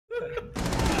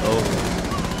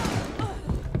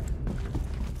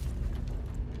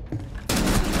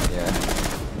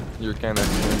You're kind of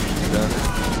done.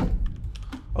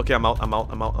 Okay, I'm out.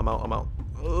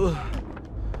 Ugh.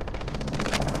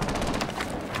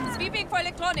 Sweeping for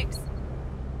electronics.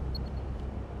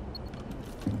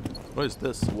 What is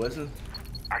this? Whistle.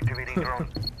 Activating drone.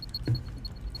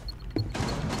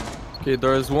 Okay,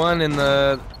 there's one in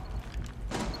the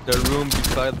room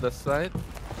beside the site.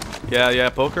 Yeah,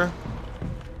 poker.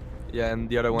 Yeah, and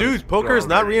the other one. Dude, poker is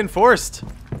not reinforced.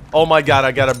 Oh my god,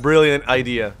 I got a brilliant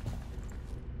idea.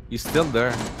 He's still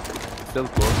there. Still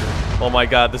poker. Oh my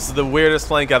god, this is the weirdest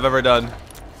flank I've ever done.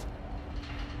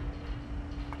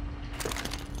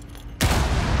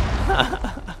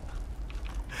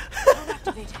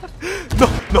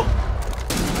 No.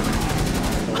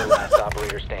 Last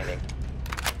operator standing.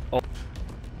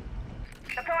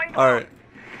 Alright.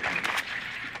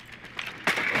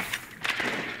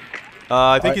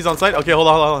 I think he's on site. Okay, hold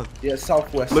on. Yeah,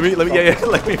 southwest. Let me let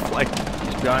me flank.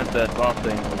 He's behind that bomb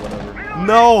thing or whatever.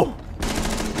 No!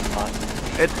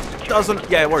 It doesn't.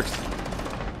 Yeah, it works.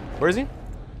 Where is he?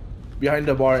 Behind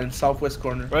the bar in southwest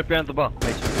corner. Right behind the bomb.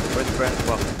 Right behind the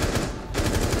bomb.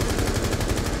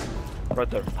 Right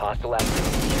there. Hostile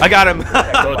activity. I got him.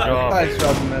 Good job. Nice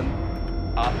job, man.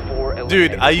 Op 4 Dude,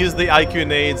 eliminated. I used the IQ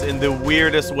nades in the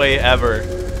weirdest way ever.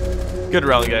 Good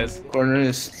round, guys. Corner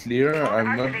is clear.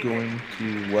 I'm not going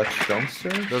to watch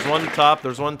downstairs. There's one top.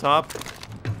 There's one top.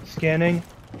 Scanning.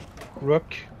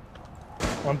 Rook.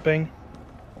 One ping.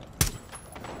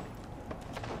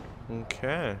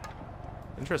 Okay.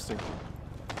 Interesting.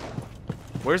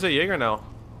 Where's the Jaeger now?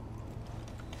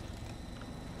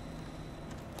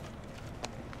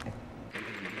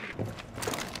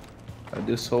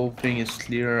 This whole thing is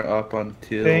clear up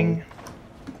until. Ping.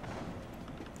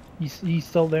 He's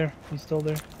still there. He's still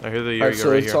there. I hear the Jaeger Alright, so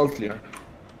right it's here. all clear.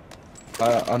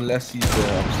 Unless he's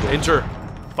upstairs. Injure.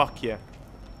 Fuck yeah.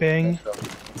 Ping.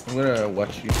 I'm gonna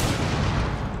watch you.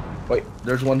 Wait,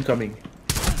 there's one coming.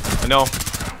 I know.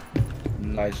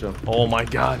 Nice job. Oh my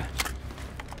god.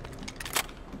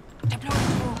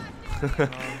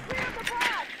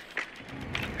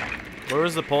 Where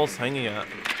was the pulse hanging at?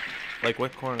 Like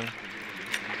what corner?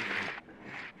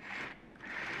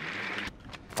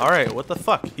 Alright, what the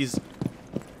fuck? He's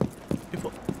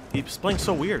playing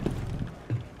so weird.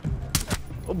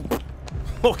 Oh.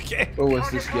 Okay. Where was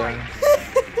this guy?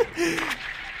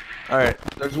 Alright.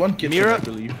 There's one kitchen, Mira? I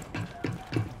believe.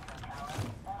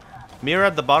 Mirror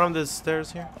at the bottom of the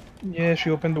stairs here. Yeah,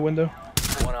 she opened the window.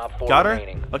 One Op 4 Got her?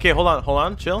 remaining. Okay, hold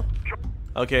on, chill.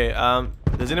 Okay,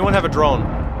 does anyone have a drone?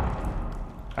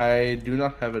 I do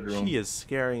not have a drone. He is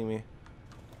scaring me.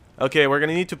 Okay, we're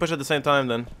gonna need to push at the same time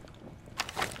then.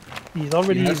 He's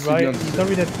already He has to be right. on He's the-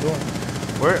 already at the door.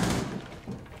 Where?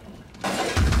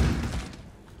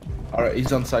 Alright,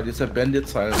 he's on side. It's a bandit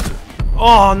silence.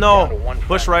 Oh Down to no! one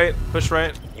Push friendly. right, push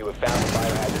right. You have found the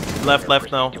biohazard.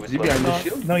 Left now. Proceed to Is he its behind the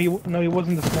location. shield? No, he was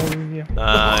in the small room. Yeah.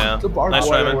 Yeah. The bar Nice boy.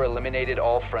 try, Op 4 man. eliminated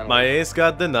all friendly. My ace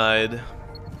got denied.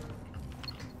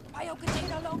 Bio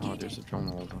container Oh, located. there's a drone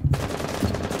wall though.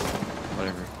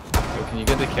 Whatever. Yo, can you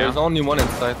get the cam? There's only one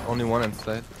inside. Only one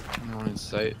inside. Only one in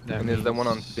sight. That And there's the one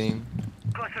on means- ping.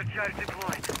 Cluster charge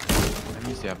deployed. That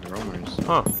means they have roamers.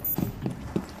 Huh.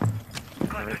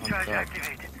 Right on top.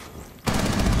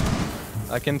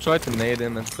 I can try to nade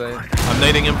him inside. I'm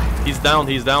nading him. He's down,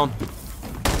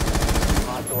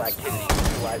 Hostile activity.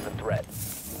 Neutralize the threat.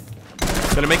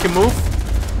 Gonna make him move?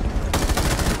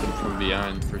 From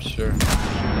behind, for sure.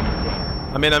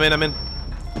 I'm in. One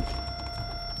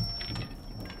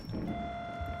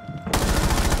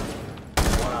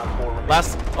Op 4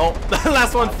 remaining. The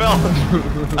last one fell.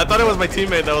 I thought it was my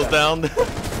teammate that was down.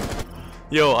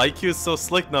 Yo, IQ is so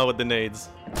slick now with the nades.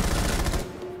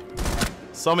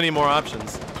 So many more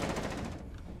options.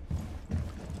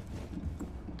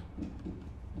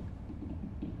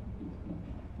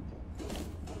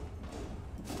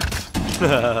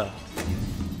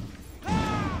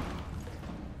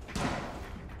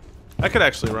 I could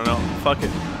actually run out. Fuck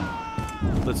it.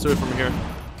 Let's do it from here.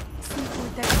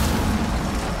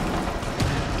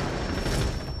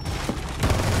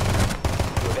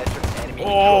 You have entered an enemy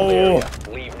Oh. controlled area.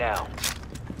 Leave now.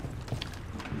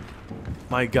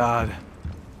 My god.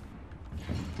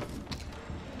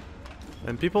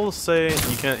 And people say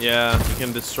you can't, yeah, you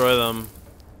can destroy them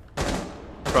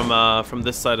from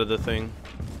this side of the thing.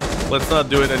 Let's not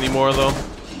do it anymore though.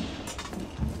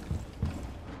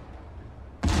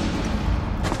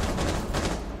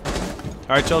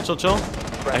 Alright, chill.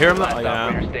 I hear him now. Last Oh, yeah.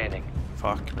 operator standing.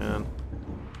 Fuck, man.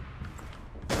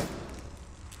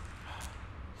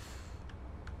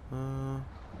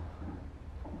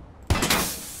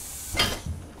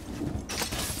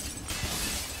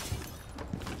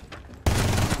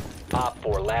 Op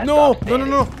 4 last No, stop no, no, standing.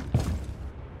 no.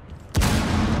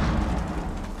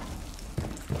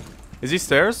 Is he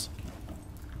stairs?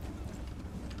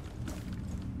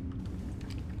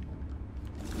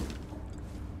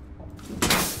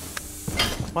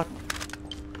 What?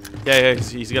 Yeah,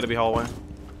 he's got to be hallway.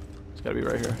 He's got to be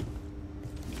right here.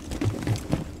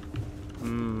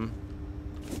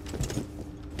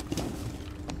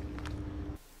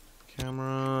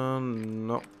 Camera,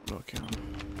 no camera.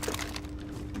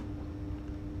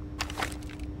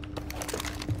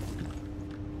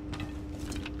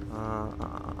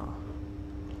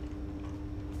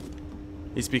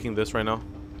 He's speaking this right now.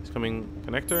 He's coming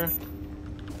connector.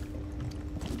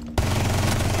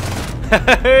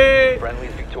 Hey!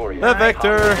 Friendly's victorious. That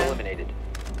vector. Hostiles eliminated.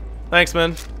 Thanks,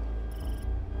 man.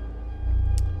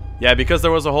 Yeah, because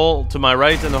there was a hole to my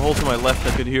right and a hole to my left,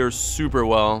 I could hear super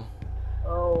well.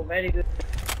 Oh, very good.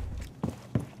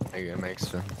 It makes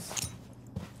sense.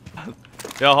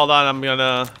 Yo, hold on, I'm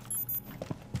gonna...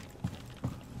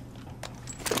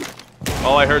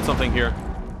 Oh, I heard something here.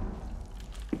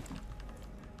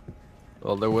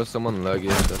 Well, there was someone luggage,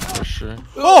 that's for sure.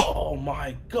 Oh! Oh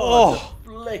my god, Oh. the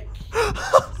flick.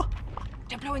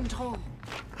 Deploying drone.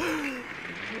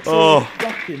 Oh,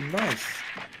 Fucking nice.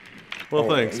 well, Oh,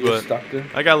 thanks, you're but stuck there?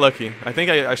 I got lucky. I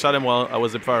think I shot him while I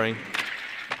was zip firing.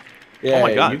 Yeah, Oh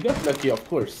my God. you got lucky, of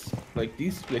course. Like,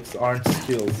 these flicks aren't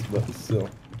skills, but still.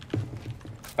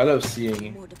 I love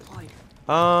seeing. More deployed.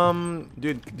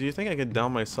 Dude, do you think I could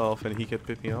down myself and he could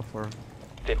pick me up, or?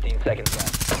 15 seconds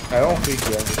left. I don't think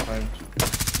you have the time to.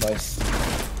 Nice.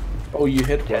 Oh, you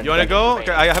hit one. You wanna go?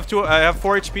 Okay, I have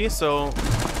 4 HP, so... 1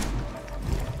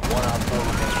 on 4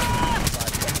 remaining. 5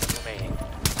 seconds remaining.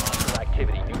 Hostile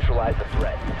activity. Neutralize the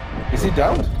threat. Is he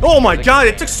down? Oh my god,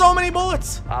 it took so many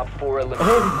bullets! Op 4 eliminated.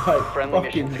 Oh my Friendly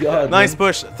mission fucking god. Nice man.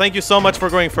 push. Thank you so much for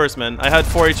going first, man. I had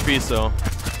 4 HP, so...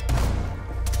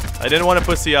 I didn't want to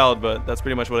pussy out, but that's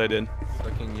pretty much what I did.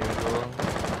 Fucking usual.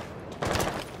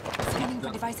 Scanning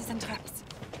for devices and traps.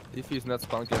 If he's not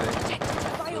spunking it, Check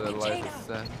the bio the life container. is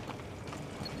sad.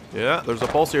 Yeah, there's a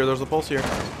pulse here, there's a pulse here.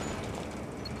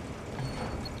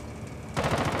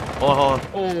 Hold on.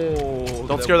 Oh,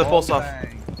 Don't scare the pulse off.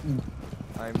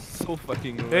 I'm so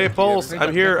fucking. Hey, pulse,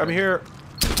 I'm here, I'm here.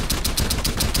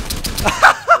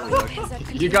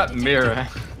 You got mirror.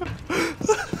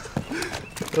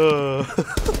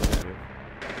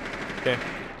 Okay.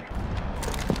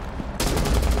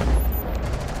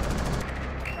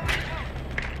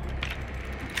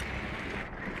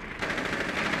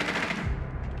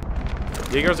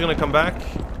 Jaeger's gonna come back. Got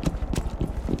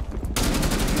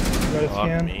a Fuck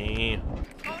scan. me.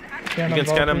 Scan You on can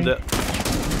scan him. Valkyrie.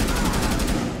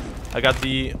 I got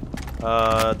the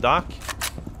dock, Op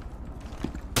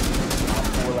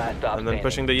 4 last stop and then standing.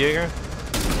 pushing the Jaeger.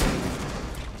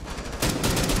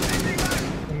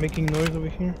 I'm making noise over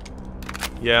here.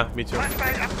 Yeah, me too.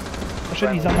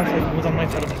 Actually, he's on my side. He was on my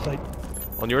side of the site.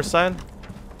 On your side?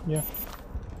 Yeah.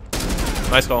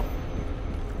 Nice call.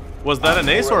 Was that Op an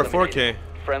ace 4 or a 4K? eliminated.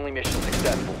 Friendly mission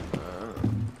successful.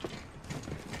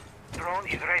 Drone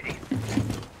is ready.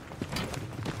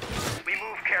 We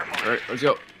move carefully. Alright, let's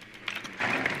go.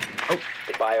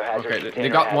 The biohazard Okay, they container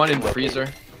got has one been in located. freezer.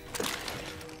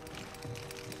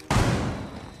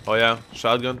 Oh yeah,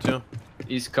 shotgun too.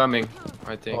 He's coming,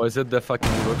 I think. Oh, is it the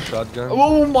fucking rook shotgun?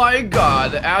 Oh my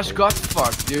god, Ash got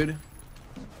fucked, dude.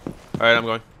 Alright, I'm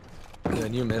going. Yeah,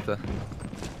 new meta.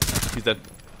 He's dead.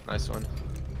 Nice one.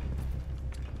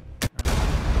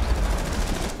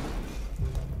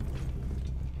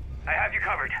 I have you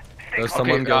covered. Stay There's close.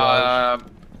 someone Okay, garage.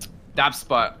 dap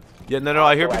spot. Yeah, no,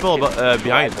 I hear people Activity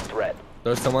behind. neutralize the threat.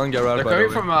 There's someone garage. They're by the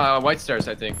coming way. from white stairs,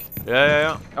 I think.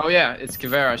 Yeah. Oh yeah, it's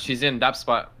Kivera. She's in dap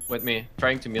spot with me,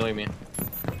 trying to melee me.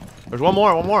 There's one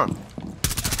more.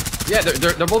 Yeah,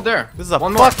 they're both there. This is a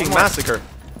One more, fucking one more. massacre.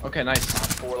 Okay, nice.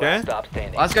 4 Okay. last stop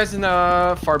standing. Last guy's in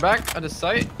far back at the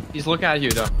site. He's looking at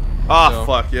you though. Ah, So-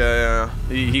 fuck. Yeah.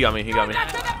 He got me. I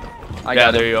Yeah,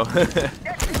 got there him. you go.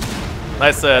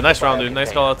 nice round, dude.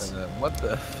 Nice call outs. What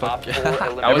the fuck? Op 4 I was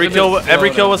eliminated. a Every bit kill, every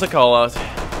slow, kill though. was a call out.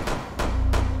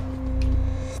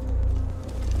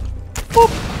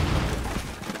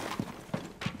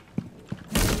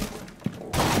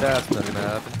 That's not gonna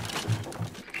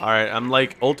happen. All right, I'm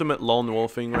like ultimate lone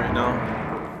wolfing right now.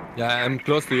 Yeah, I'm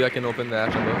close to you. I can open the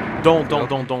hatch above. Don't.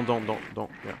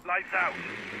 Yeah. Lights out.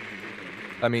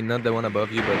 I mean, not the one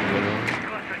above you, but the other one.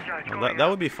 Cluster charge Well, going that up.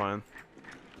 would be fine.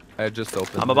 I just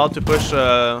opened. I'm about to push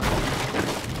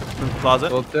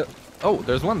closet. Well, oh,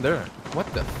 there's one there. What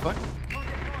the fuck?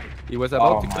 He was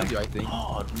about to my kill you, I think.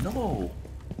 God, no.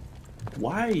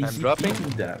 Why is I'm he dropping. doing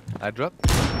that? I dropped.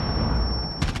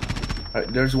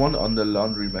 Alright, there's one on the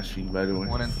laundry machine, by the way.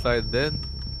 One inside dead.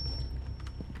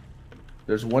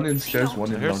 There's one in stairs,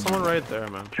 one in There's laundry. someone right there,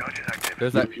 man.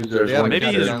 There's that. There's they have one a Maybe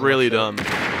cat he's down. really dumb.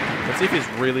 Let's see if he's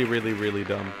really, really, really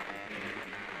dumb.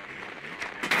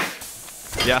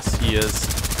 Yes, he is.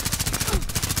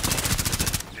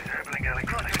 Disabling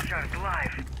electronics charge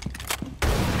live.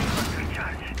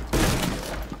 Recharge.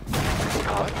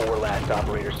 Op 4 last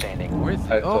operator standing. Where is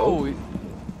he? I Oh,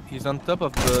 he's on top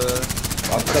of the.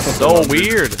 On top of the So laundry.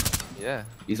 weird. Yeah.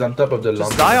 He's on top of the Just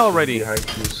laundry die machine already. behind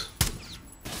Hughes.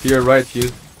 To your right,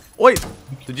 Hughes. Wait,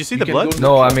 did you see the can blood? go-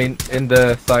 No, I mean in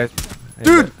the side.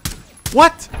 Dude,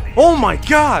 what? Oh my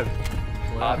god.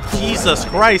 Op 4 Jesus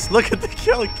Christ, look at the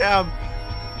kill cam.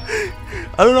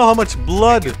 I don't know how much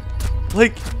blood.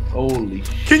 Like, Holy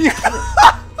shit. can you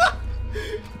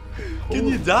can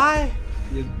you die?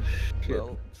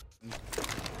 Well,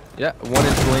 yeah, one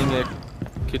is going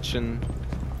kitchen,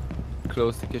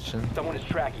 close to kitchen. Someone is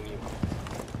tracking you.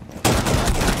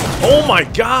 Oh my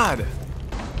god.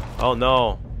 Oh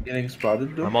no, Getting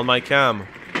spotted though? I'm on my cam.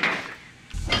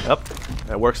 Yep,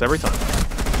 that works every time.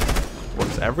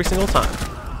 Works every single time.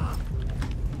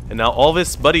 And now all of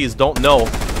his buddies don't know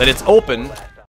that it's open